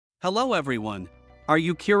Hello everyone! Are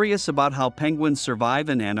you curious about how penguins survive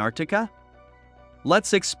in Antarctica?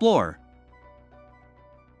 Let's explore!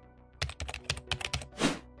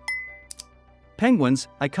 Penguins,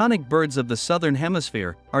 iconic birds of the southern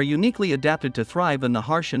hemisphere, are uniquely adapted to thrive in the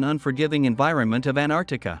harsh and unforgiving environment of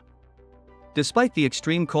Antarctica. Despite the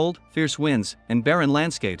extreme cold, fierce winds, and barren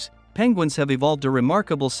landscapes, penguins have evolved a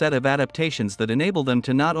remarkable set of adaptations that enable them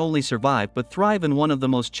to not only survive but thrive in one of the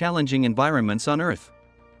most challenging environments on Earth.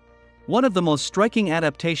 One of the most striking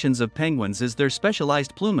adaptations of penguins is their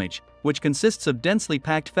specialized plumage, which consists of densely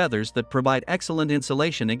packed feathers that provide excellent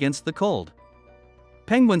insulation against the cold.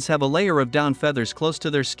 Penguins have a layer of down feathers close to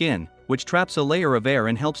their skin, which traps a layer of air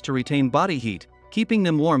and helps to retain body heat, keeping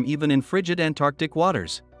them warm even in frigid Antarctic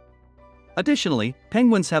waters. Additionally,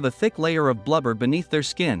 penguins have a thick layer of blubber beneath their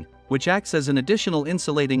skin, which acts as an additional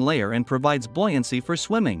insulating layer and provides buoyancy for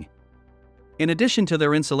swimming. In addition to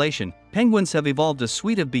their insulation, penguins have evolved a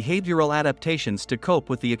suite of behavioral adaptations to cope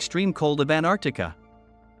with the extreme cold of Antarctica.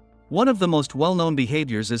 One of the most well-known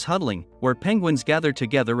behaviors is huddling, where penguins gather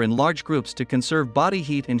together in large groups to conserve body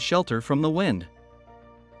heat and shelter from the wind.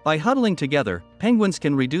 By huddling together, penguins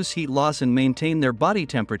can reduce heat loss and maintain their body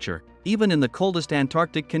temperature, even in the coldest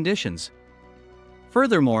Antarctic conditions.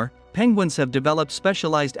 Furthermore, penguins have developed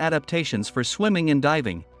specialized adaptations for swimming and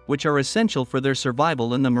diving, which are essential for their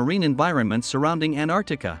survival in the marine environment surrounding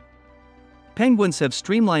Antarctica. Penguins have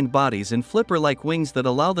streamlined bodies and flipper-like wings that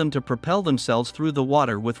allow them to propel themselves through the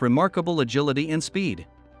water with remarkable agility and speed.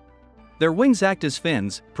 Their wings act as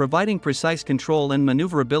fins, providing precise control and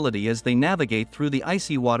maneuverability as they navigate through the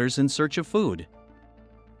icy waters in search of food.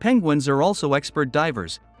 Penguins are also expert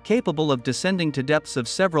divers, capable of descending to depths of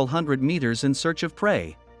several hundred meters in search of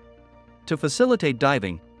prey. To facilitate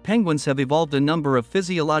diving, penguins have evolved a number of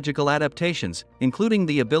physiological adaptations, including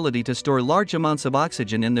the ability to store large amounts of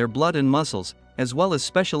oxygen in their blood and muscles, as well as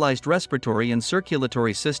specialized respiratory and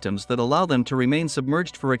circulatory systems that allow them to remain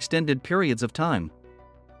submerged for extended periods of time.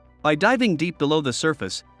 By diving deep below the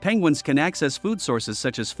surface, penguins can access food sources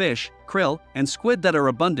such as fish, krill, and squid that are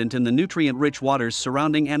abundant in the nutrient-rich waters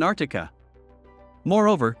surrounding Antarctica.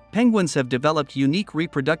 Moreover, penguins have developed unique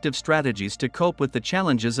reproductive strategies to cope with the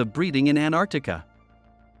challenges of breeding in Antarctica.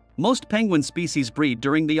 Most penguin species breed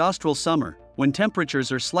during the austral summer, when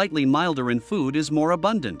temperatures are slightly milder and food is more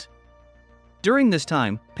abundant. During this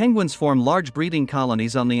time, penguins form large breeding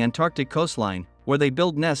colonies on the Antarctic coastline, where they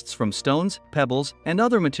build nests from stones, pebbles, and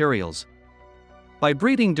other materials. By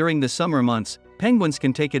breeding during the summer months, penguins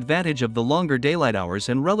can take advantage of the longer daylight hours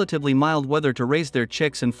and relatively mild weather to raise their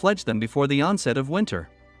chicks and fledge them before the onset of winter.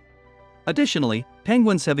 Additionally,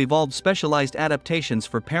 penguins have evolved specialized adaptations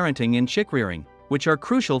for parenting and chick rearing, which are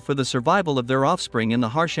crucial for the survival of their offspring in the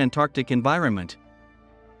harsh Antarctic environment.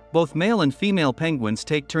 Both male and female penguins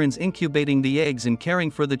take turns incubating the eggs and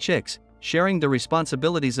caring for the chicks, sharing the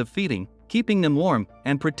responsibilities of feeding, keeping them warm,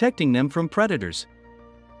 and protecting them from predators.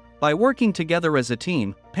 By working together as a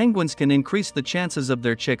team, penguins can increase the chances of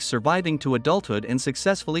their chicks surviving to adulthood and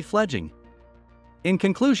successfully fledging. In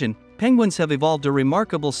conclusion, penguins have evolved a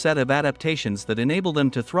remarkable set of adaptations that enable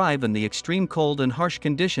them to thrive in the extreme cold and harsh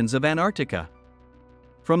conditions of Antarctica.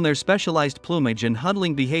 From their specialized plumage and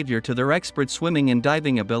huddling behavior to their expert swimming and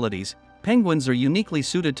diving abilities, penguins are uniquely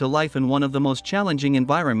suited to life in one of the most challenging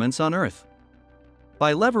environments on Earth.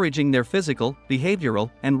 By leveraging their physical,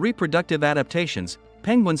 behavioral, and reproductive adaptations,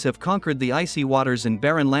 penguins have conquered the icy waters and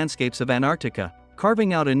barren landscapes of Antarctica,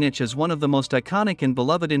 carving out a niche as one of the most iconic and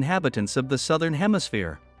beloved inhabitants of the southern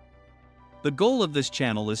hemisphere. The goal of this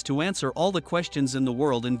channel is to answer all the questions in the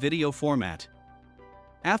world in video format.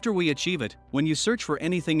 After we achieve it, when you search for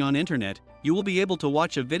anything on internet, you will be able to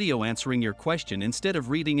watch a video answering your question instead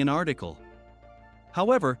of reading an article.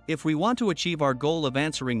 However, if we want to achieve our goal of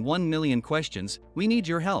answering 1 million questions, we need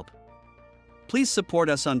your help. Please support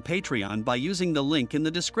us on Patreon by using the link in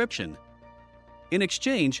the description. In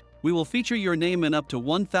exchange, we will feature your name in up to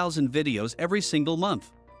 1,000 videos every single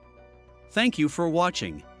month. Thank you for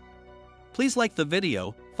watching. Please like the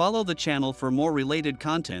video, follow the channel for more related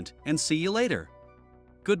content, and see you later.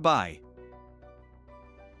 Goodbye.